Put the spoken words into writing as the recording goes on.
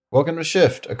Welcome to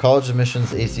Shift, a college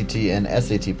admissions ACT and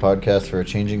SAT podcast for a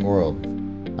changing world.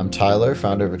 I'm Tyler,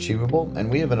 founder of Achievable, and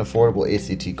we have an affordable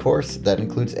ACT course that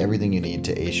includes everything you need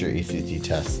to ace your ACT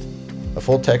test. A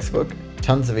full textbook,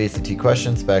 tons of ACT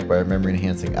questions backed by our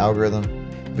memory-enhancing algorithm,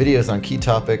 videos on key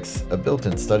topics, a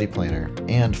built-in study planner,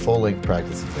 and full-length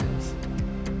practice exams.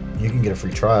 You can get a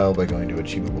free trial by going to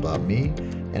achievable.me,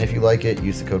 and if you like it,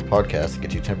 use the code podcast to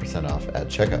get you 10% off at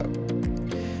checkout.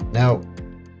 Now,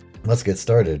 let's get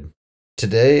started.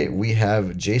 Today we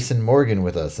have Jason Morgan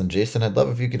with us, and Jason, I'd love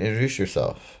if you could introduce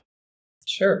yourself.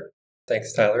 Sure.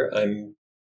 Thanks, Tyler. I'm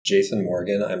Jason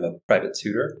Morgan. I'm a private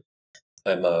tutor.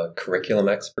 I'm a curriculum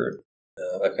expert.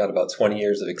 I've got about 20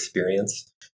 years of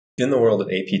experience in the world of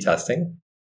AP testing.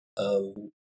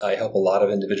 I help a lot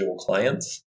of individual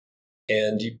clients,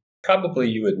 and you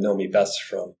would know me best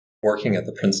from working at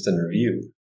the Princeton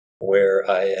Review, where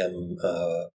I am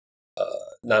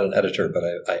not an editor, but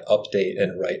I update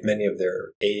and write many of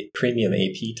their premium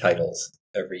AP titles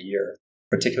every year,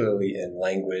 particularly in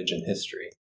language and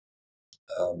history.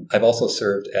 I've also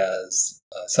served as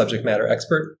a subject matter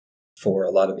expert for a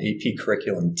lot of AP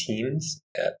curriculum teams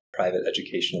at private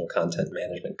educational content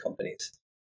management companies.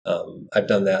 I've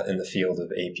done that in the field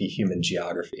of AP human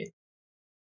geography.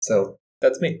 So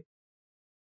that's me.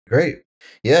 Great.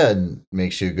 Yeah, and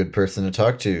makes you a good person to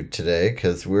talk to today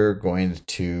because we're going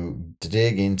to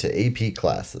dig into AP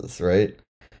classes, right?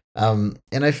 And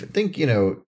I think,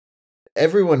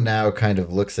 everyone now kind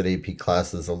of looks at AP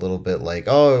classes a little bit like,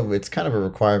 oh, it's kind of a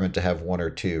requirement to have one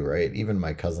or two, right? Even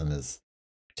my cousin is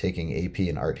taking AP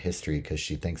in art history because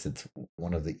she thinks it's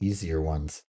one of the easier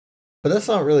ones. But that's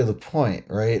not really the point,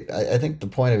 right? I think the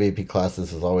point of AP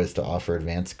classes is always to offer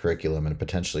advanced curriculum and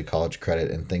potentially college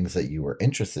credit in things that you were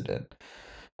interested in.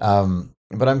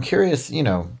 But I'm curious,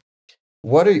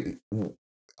 what are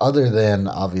other than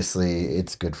obviously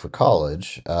it's good for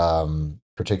college,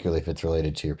 particularly if it's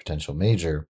related to your potential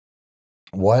major,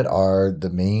 what are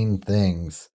the main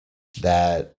things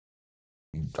that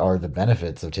are the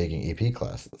benefits of taking AP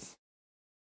classes?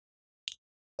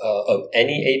 Of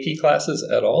any AP classes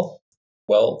at all?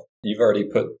 Well, you've already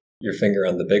put your finger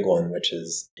on the big one, which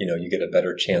is, you get a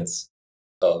better chance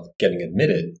of getting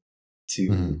admitted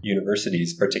to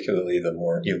universities, particularly the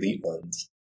more elite ones.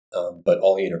 But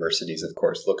all universities, of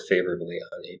course, look favorably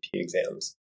on AP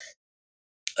exams.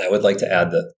 I would like to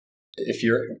add that if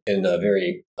you're in a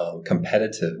very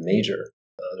competitive major,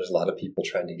 there's a lot of people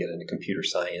trying to get into computer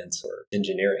science or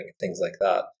engineering, things like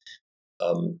that.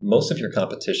 Most of your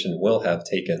competition will have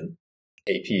taken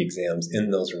AP exams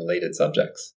in those related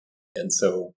subjects. And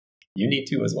so you need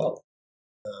to as well.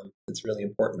 It's really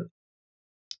important.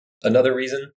 Another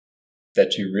reason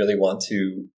that you really want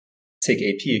to take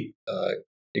AP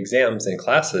exams and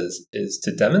classes is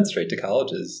to demonstrate to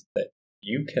colleges that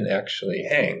you can actually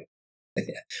hang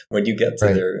when you get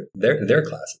to their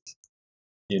classes.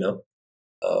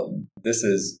 This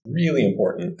is really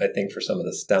important, I think, for some of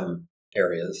the STEM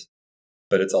areas,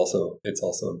 but it's also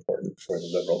important for the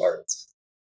liberal arts.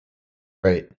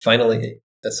 Right. Finally,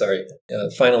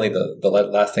 the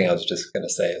last thing I was just going to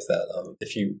say is that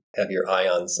if you have your eye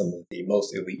on some of the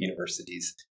most elite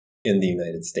universities in the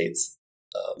United States,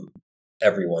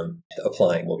 everyone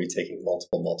applying will be taking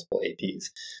multiple APs,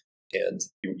 and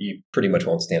you pretty much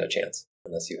won't stand a chance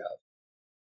unless you have.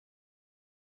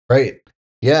 Right.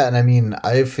 Yeah, and I mean,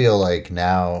 I feel like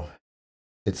now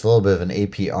it's a little bit of an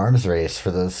AP arms race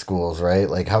for those schools, right?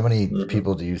 Like, how many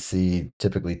people do you see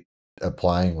typically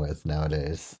applying with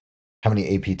nowadays? How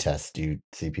many AP tests do you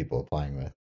see people applying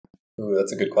with? Ooh,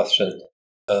 that's a good question.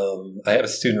 I have a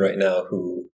student right now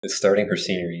who is starting her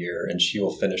senior year, and she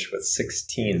will finish with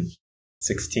 16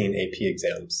 AP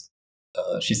exams.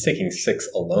 She's taking 6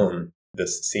 alone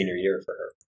this senior year for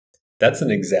her. That's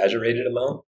an exaggerated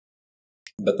amount,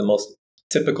 but the most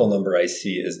typical number I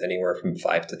see is anywhere from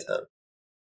 5 to 10.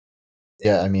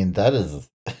 Yeah, I mean, that is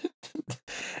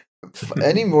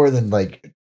any more than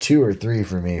like 2 or 3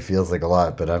 for me feels like a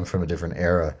lot, but I'm from a different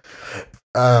era.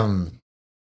 A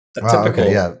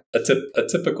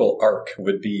typical arc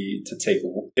would be to take,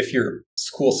 if your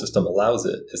school system allows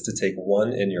it, is to take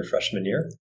 1 in your freshman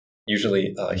year,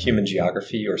 usually human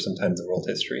geography or sometimes world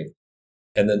history,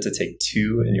 and then to take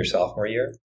 2 in your sophomore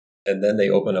year. And then they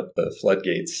open up the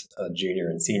floodgates junior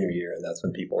and senior year, and that's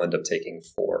when people end up taking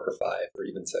 4 or 5 or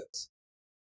even 6.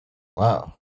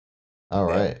 Wow. All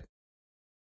right.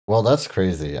 Well, that's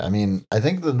crazy. I mean, I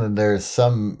think that there's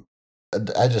some.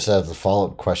 I just have the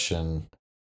follow-up question.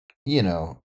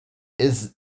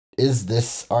 Is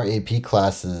this our AP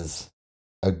classes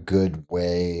a good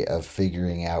way of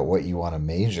figuring out what you want to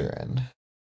major in?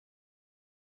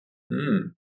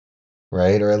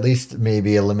 right? Or at least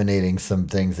maybe eliminating some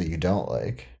things that you don't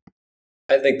like.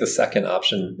 I think the second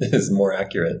option is more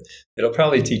accurate. It'll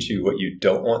probably teach you what you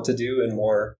don't want to do in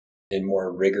more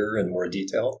rigor and more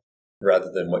detail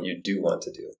rather than what you do want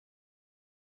to do.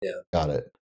 Yeah. Got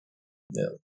it. Yeah.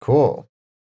 Cool.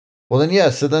 Well, then, yeah.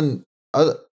 So then,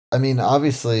 I mean,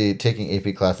 obviously, taking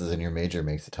AP classes in your major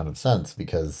makes a ton of sense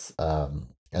because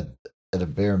at a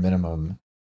bare minimum,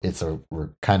 it's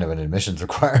kind of an admissions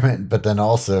requirement. But then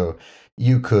also,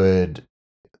 you could,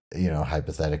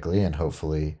 hypothetically and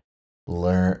hopefully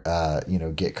learn,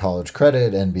 get college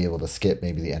credit and be able to skip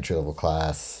maybe the entry level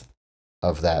class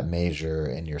of that major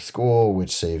in your school,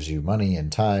 which saves you money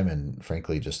and time, and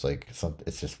frankly, just like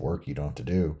it's just work you don't have to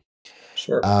do.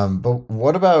 Sure. But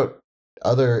what about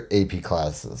other AP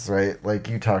classes, right? Like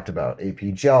you talked about AP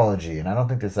geology, and I don't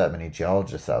think there's that many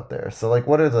geologists out there. So, like,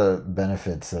 what are the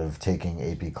benefits of taking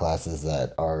AP classes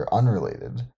that are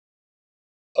unrelated?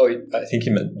 Oh, I think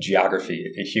you meant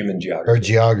geography, human Or geography.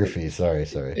 geography, sorry.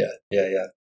 Yeah. Yeah. Yeah.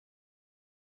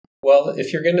 Well,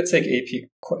 if you're going to take AP,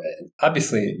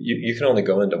 obviously you can only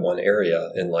go into one area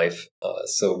in life.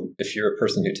 So if you're a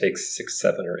person who takes 6,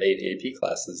 7, or 8 AP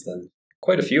classes, then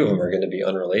quite a few of them are going to be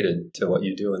unrelated to what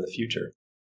you do in the future.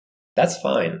 That's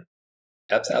fine.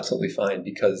 That's absolutely fine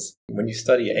because when you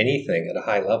study anything at a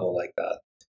high level like that,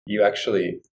 you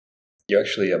actually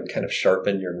kind of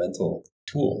sharpen your mental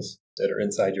tools that are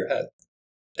inside your head,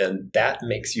 and that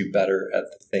makes you better at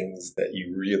the things that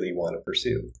you really want to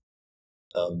pursue.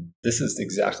 This is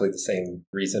exactly the same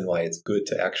reason why it's good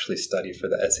to actually study for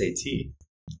the SAT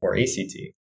or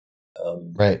ACT,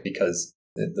 Right. because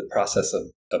the process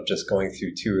of just going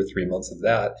through 2 or 3 months of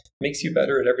that makes you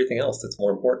better at everything else that's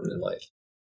more important in life.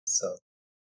 So,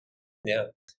 yeah.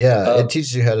 Yeah, it Uh,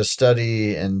 teaches you how to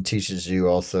study and teaches you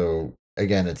also,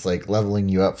 again, it's like leveling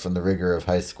you up from the rigor of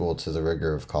high school to the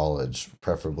rigor of college,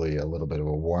 preferably a little bit of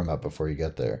a warm up before you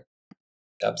get there.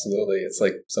 Absolutely. It's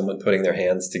like someone putting their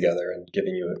hands together and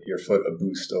giving your foot a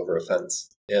boost over a fence.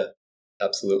 Yeah,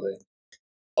 absolutely.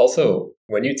 Also,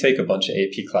 when you take a bunch of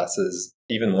AP classes,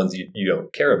 even ones you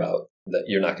don't care about, that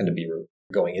you're not going to be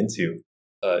going into,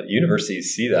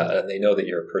 universities see that and they know that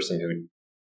you're a person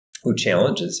who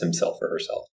challenges himself or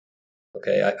herself.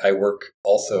 Okay, I work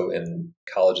also in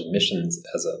college admissions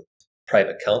as a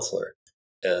private counselor,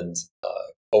 and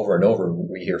over and over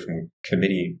we hear from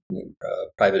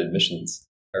private admissions,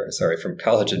 or sorry, from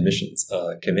college admissions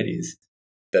committees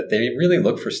that they really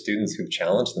look for students who've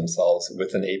challenged themselves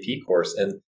with an AP course.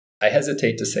 And I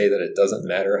hesitate to say that it doesn't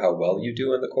matter how well you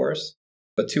do in the course,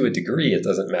 but to a degree, it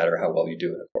doesn't matter how well you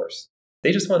do in a course.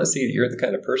 They just want to see that you're the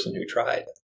kind of person who tried,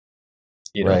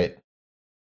 you know? Right.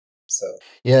 So,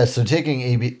 Yeah, so taking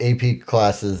AP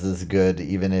classes is good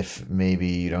even if maybe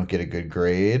you don't get a good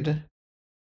grade.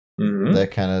 mhm.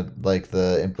 That kind of like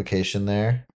the implication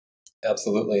there.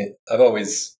 Absolutely. I've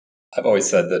always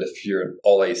said that if you're an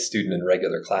all A student in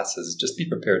regular classes, just be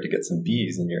prepared to get some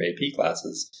B's in your AP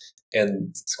classes.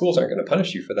 And schools aren't going to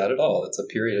punish you for that at all. It's a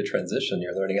period of transition.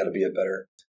 You're learning how to be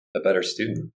a better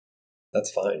student.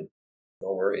 That's fine.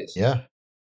 No worries. Yeah,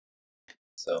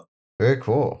 So, very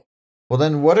cool. Well,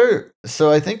 then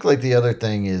so I think like the other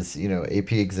thing is,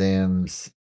 AP exams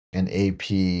and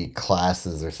AP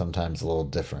classes are sometimes a little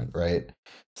different, right?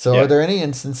 So are yeah. there any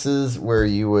instances where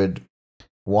you would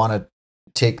want to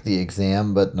take the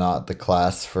exam but not the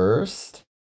class first?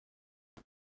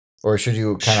 Or should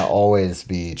you kind of always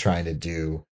be trying to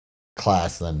do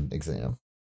class then exam?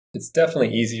 It's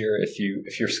definitely easier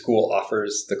if your school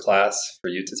offers the class for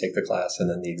you to take the class and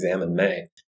then the exam in May.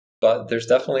 But there's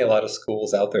definitely a lot of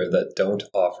schools out there that don't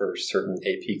offer certain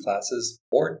AP classes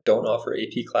or don't offer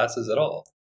AP classes at all.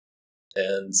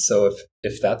 And so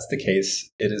if that's the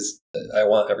case, I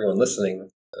want everyone listening,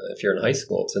 if you're in high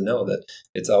school, to know that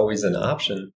it's always an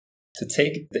option to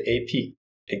take the AP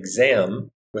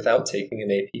exam without taking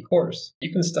an AP course.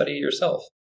 You can study yourself.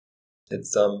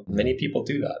 It's many people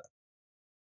do that.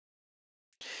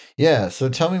 Yeah, so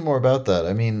tell me more about that.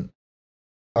 I mean,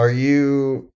 are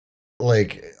you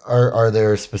like are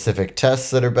there specific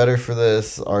tests that are better for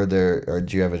this? Or do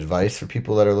you have advice for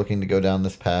people that are looking to go down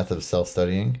this path of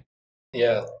self-studying?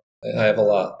 Yeah, I have a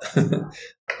lot. Well,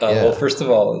 Yeah. first of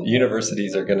all,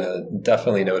 universities are going to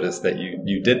definitely notice that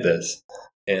you did this,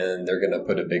 and they're going to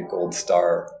put a big gold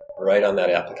star right on that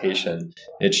application.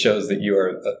 It shows that you are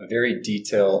a very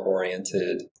detail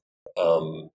oriented,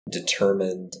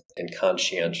 determined, and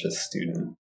conscientious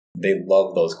student. They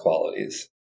love those qualities.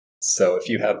 So if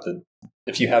you have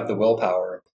the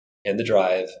willpower and the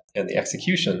drive and the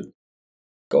execution,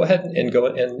 go ahead and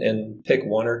and pick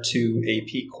 1 or 2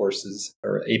 AP courses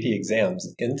or AP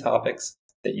exams in topics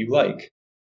that you like.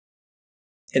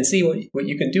 and see what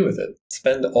you can do with it.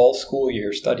 Spend all school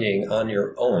year studying on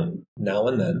your own now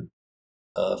and then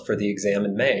for the exam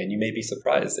in May, and you may be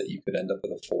surprised that you could end up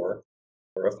with a 4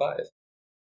 or a 5.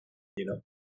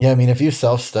 Yeah, I mean, if you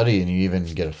self-study and you even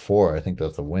get a 4, I think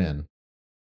that's a win.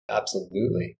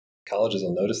 Absolutely. Colleges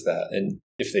will notice that. And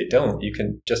if they don't, you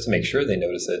can, just to make sure they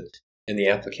notice it, in the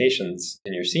applications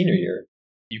in your senior year,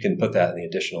 you can put that in the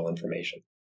additional information.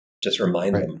 Just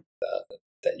remind them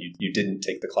that you didn't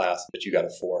take the class, but you got a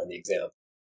 4 on the exam.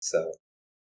 So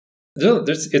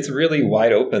it's really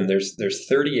wide open. There's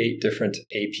 38 different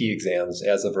AP exams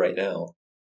as of right now,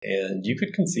 and you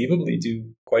could conceivably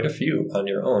do quite a few on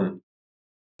your own.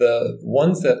 The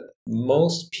ones that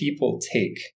most people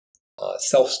take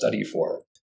self-study for,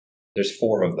 there's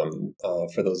 4 of them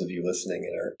for those of you listening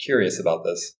and are curious about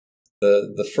this.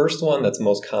 The first one that's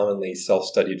most commonly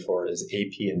self-studied for is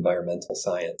AP Environmental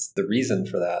Science. The reason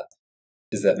for that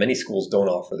is that many schools don't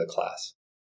offer the class,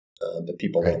 but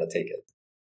people want to take it.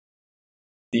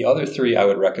 The other 3 I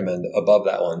would recommend above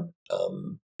that one,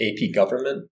 AP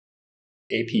Government,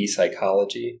 AP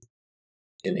Psychology,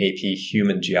 and AP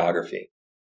Human Geography,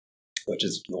 which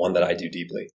is the one that I do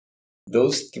deeply.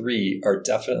 Those 3 are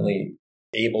definitely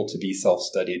able to be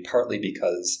self-studied, partly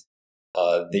because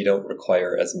they don't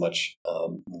require as much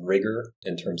rigor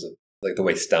in terms of like the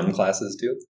way STEM classes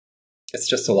do. It's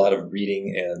just a lot of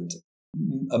reading and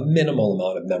a minimal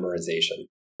amount of memorization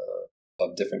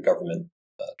of different government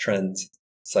trends,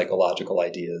 psychological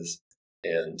ideas,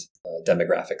 and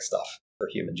demographic stuff for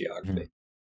human geography. Mm-hmm.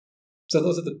 So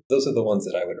those are the ones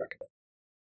that I would recommend.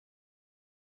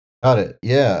 Got it.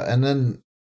 Yeah, and then,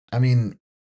 I mean,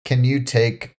 can you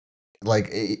take,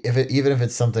 like, even if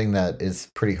it's something that is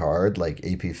pretty hard, like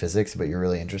AP Physics, but you're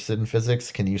really interested in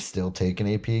physics, can you still take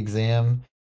an AP exam,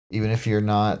 even if you're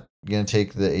not going to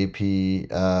take the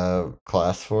AP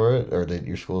class for it, or that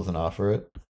your school doesn't offer it?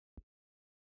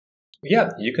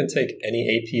 Yeah, you can take any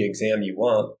AP exam you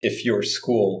want if your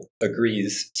school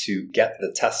agrees to get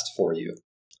the test for you.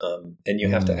 And you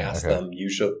have to ask them, you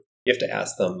have to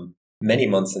ask them many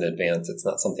months in advance. It's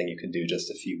not something you can do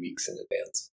just a few weeks in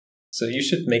advance. So you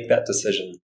should make that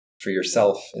decision for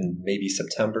yourself in maybe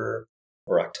September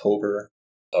or October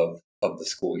of the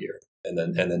school year, and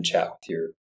then chat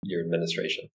with your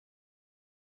administration.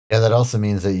 Yeah, that also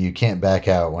means that you can't back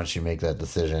out once you make that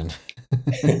decision.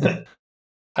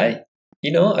 I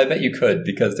bet you could,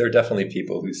 because there are definitely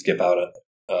people who skip out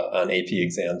on AP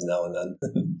exams now and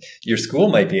then. Your school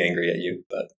might be angry at you,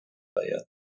 but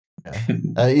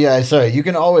yeah. Yeah, sorry, you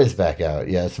can always back out.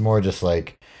 Yeah, it's more just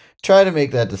like try to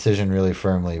make that decision really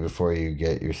firmly before you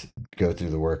go through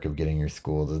the work of getting your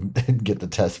school to get the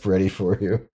test ready for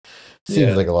you.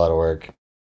 Seems like a lot of work.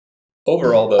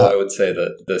 Overall, though, I would say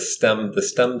that the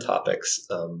STEM topics,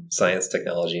 science,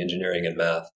 technology, engineering, and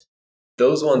math,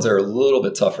 those ones are a little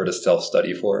bit tougher to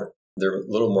self-study for. They're a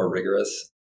little more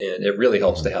rigorous, and it really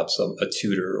helps to have a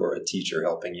tutor or a teacher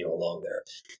helping you along there.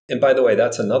 And by the way,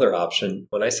 that's another option.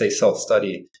 When I say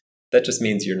self-study, that just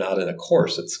means you're not in a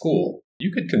course at school.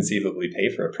 You could conceivably pay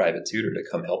for a private tutor to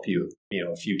come help you,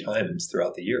 a few times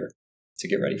throughout the year to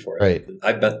get ready for it. Right.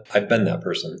 I've been that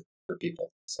person for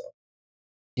people. So.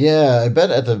 Yeah, I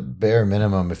bet at the bare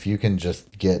minimum, if you can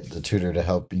just get the tutor to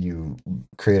help you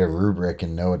create a rubric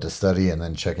and know what to study and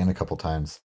then check in a couple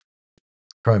times,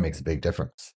 probably makes a big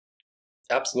difference.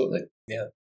 Absolutely. Yeah.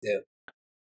 Yeah.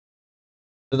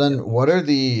 So then what are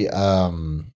the,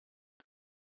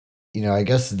 I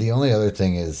guess the only other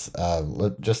thing is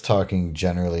just talking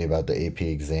generally about the AP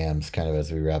exams kind of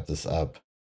as we wrap this up,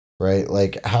 right?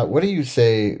 Like, what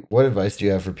advice do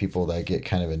you have for people that get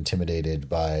kind of intimidated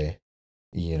by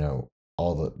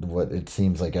what it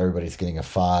seems like everybody's getting a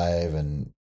 5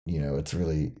 and it's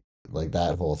really like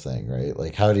that whole thing, right?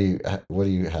 Like what do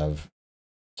you have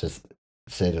to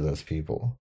say to those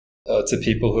people? To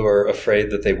people who are afraid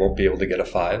that they won't be able to get a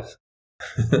 5?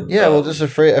 Yeah, well, just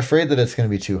afraid that it's going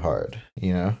to be too hard,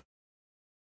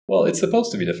 Well, it's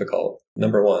supposed to be difficult,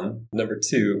 number one. Number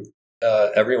two,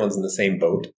 everyone's in the same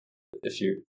boat.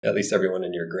 At least everyone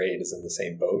in your grade is in the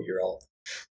same boat. You're all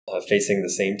facing the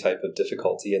same type of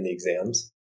difficulty in the exams.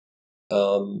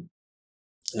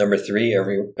 Number three,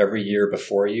 every year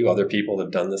before you, other people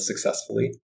have done this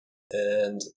successfully.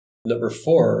 And number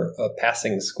four,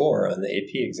 passing the score on the AP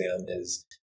exam is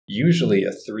usually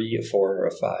a 3, a 4, or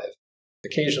a 5.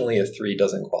 Occasionally a 3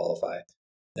 doesn't qualify,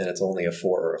 and it's only a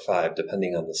 4 or a 5,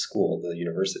 depending on the school, the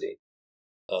university.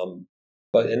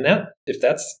 But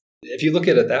if you look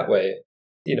at it that way,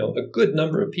 a good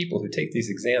number of people who take these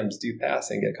exams do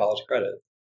pass and get college credit.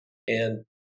 And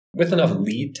with enough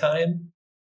lead time,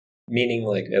 meaning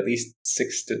like at least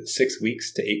 6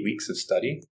 weeks to 8 weeks of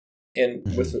study, And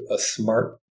Mm-hmm. with a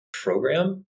smart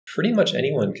program, pretty much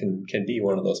anyone can be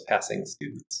one of those passing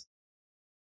students.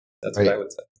 That's what I Right.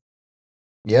 would say.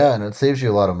 Yeah, and it saves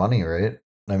you a lot of money, right?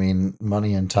 I mean,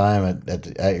 money and time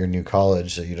at your new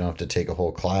college, so you don't have to take a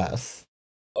whole class.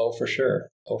 Oh, for sure.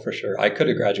 Oh, for sure. I could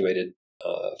have graduated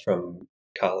from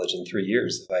college in 3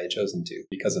 years if I had chosen to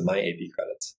because of my AP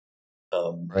credits.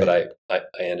 But Right. I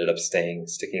ended up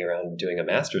sticking around and doing a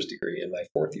master's degree in my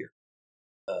fourth year.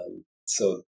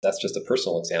 So that's just a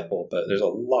personal example, but there's a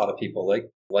lot of people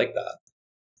like that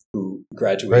who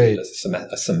graduated Right.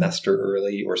 a semester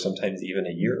early or sometimes even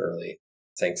a year early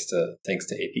thanks to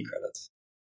AP credits.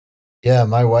 Yeah,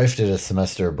 my wife did a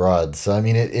semester abroad. So I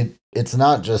mean it's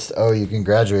not just, oh, you can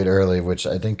graduate early, which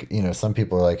I think, some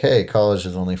people are like, hey, college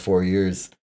is only 4 years.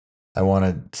 I want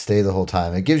to stay the whole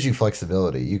time. It gives you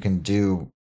flexibility. You can do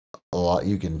a lot.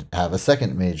 You can have a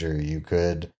second major. You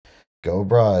could go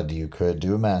abroad. You could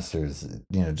do a master's.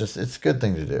 Just it's a good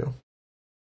thing to do.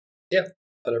 Yeah,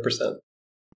 100%.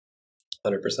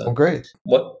 Well, 100%. great.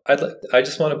 I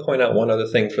just want to point out one other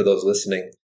thing for those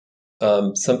listening.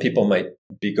 Some people might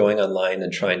be going online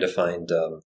and trying to find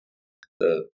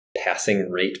the passing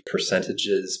rate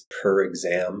percentages per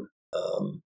exam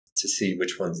to see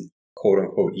which one's quote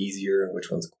unquote easier and which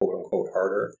one's quote unquote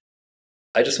harder.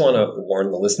 I just want to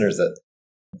warn the listeners that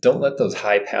don't let those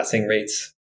high passing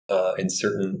rates in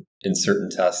certain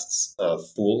tests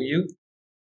fool you,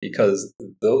 because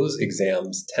those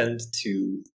exams tend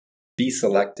to be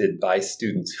selected by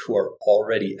students who are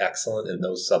already excellent in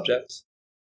those subjects.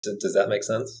 Does that make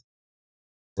sense?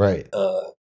 Right.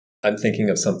 I'm thinking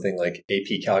of something like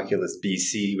AP Calculus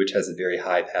BC, which has a very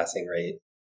high passing rate,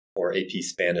 or AP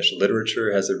Spanish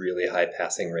Literature has a really high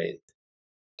passing rate.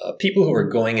 People who are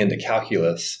going into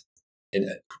calculus and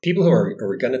people who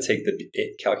are going to take the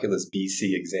Calculus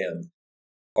BC exam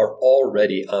are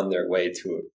already on their way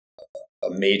to a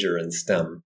major in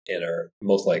STEM and are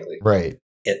most likely Right.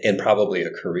 and probably a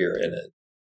career in it.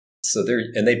 So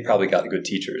they've probably got good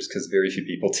teachers because very few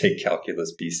people take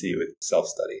Calculus BC with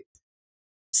self-study.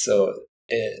 So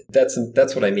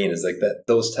that's what I mean is like that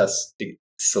those tests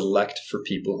select for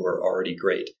people who are already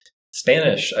great.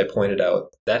 Spanish, I pointed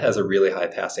out, that has a really high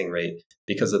passing rate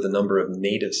because of the number of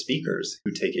native speakers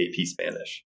who take AP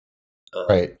Spanish.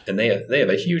 Right. And they have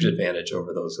a huge advantage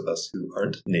over those of us who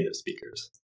aren't native speakers.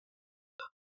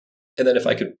 And then if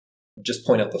I could just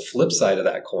point out the flip side of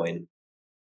that coin,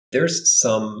 there's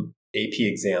some AP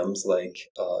exams like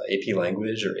AP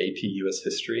Language or AP US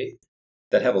History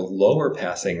that have a lower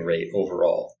passing rate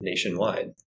overall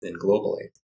nationwide and globally.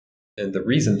 And the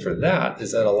reason for that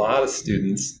is that a lot of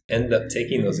students end up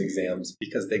taking those exams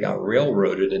because they got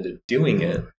railroaded into doing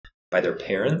it by their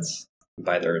parents,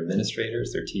 by their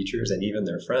administrators, their teachers, and even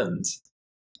their friends.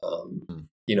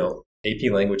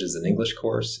 AP Language is an English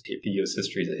course, AP US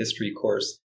History is a history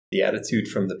course. The attitude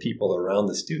from the people around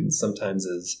the students sometimes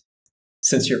is,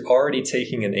 since you're already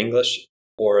taking an English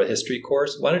or a history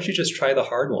course, why don't you just try the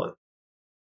hard one?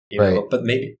 But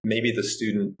maybe the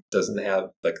student doesn't have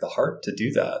like the heart to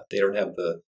do that. They don't have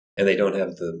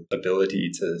the ability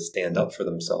to stand up for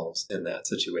themselves in that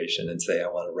situation and say, I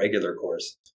want a regular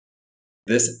course.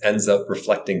 This ends up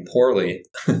reflecting poorly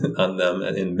on them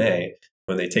in May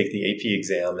when they take the AP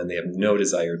exam and they have no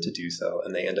desire to do so,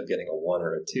 and they end up getting a 1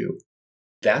 or a 2.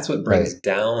 That's what brings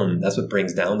down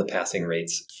the passing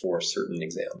rates for certain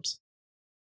exams.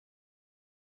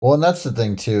 Well, and that's the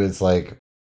thing too, is like,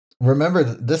 remember,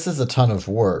 this is a ton of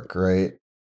work, right?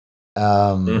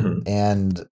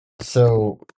 And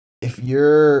so if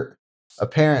you're a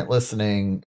parent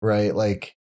listening, right,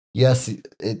 like, yes,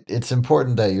 it's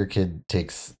important that your kid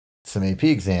takes some AP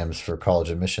exams for college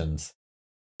admissions,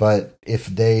 but if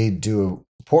they do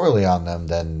poorly on them,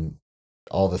 then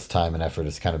all this time and effort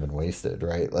has kind of been wasted,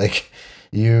 right? Like,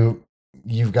 you've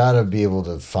got to be able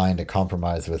to find a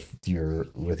compromise with your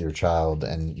child,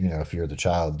 and if you're the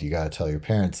child, you got to tell your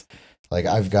parents, like,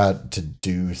 I've got to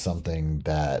do something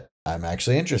that I'm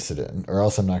actually interested in, or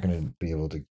else I'm not going to be able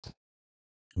to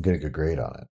get a good grade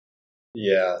on it.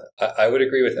 Yeah, I would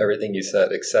agree with everything you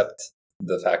said, except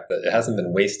the fact that it hasn't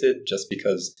been wasted just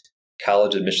because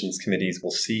college admissions committees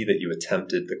will see that you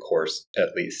attempted the course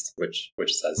at least, which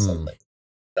says something.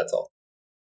 That's all.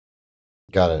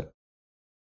 Got it.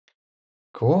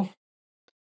 Cool.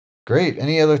 Great.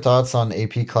 Any other thoughts on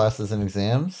AP classes and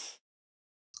exams?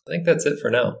 I think that's it for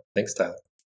now. Thanks, Tyler.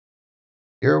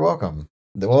 You're welcome.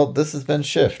 Well, this has been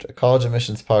Shift, a college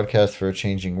admissions podcast for a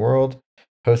changing world,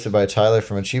 hosted by Tyler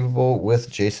from Achievable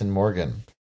with Jason Morgan.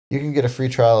 You can get a free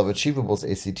trial of Achievable's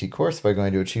ACT course by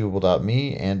going to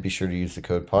achievable.me, and be sure to use the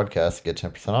code podcast to get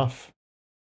 10% off.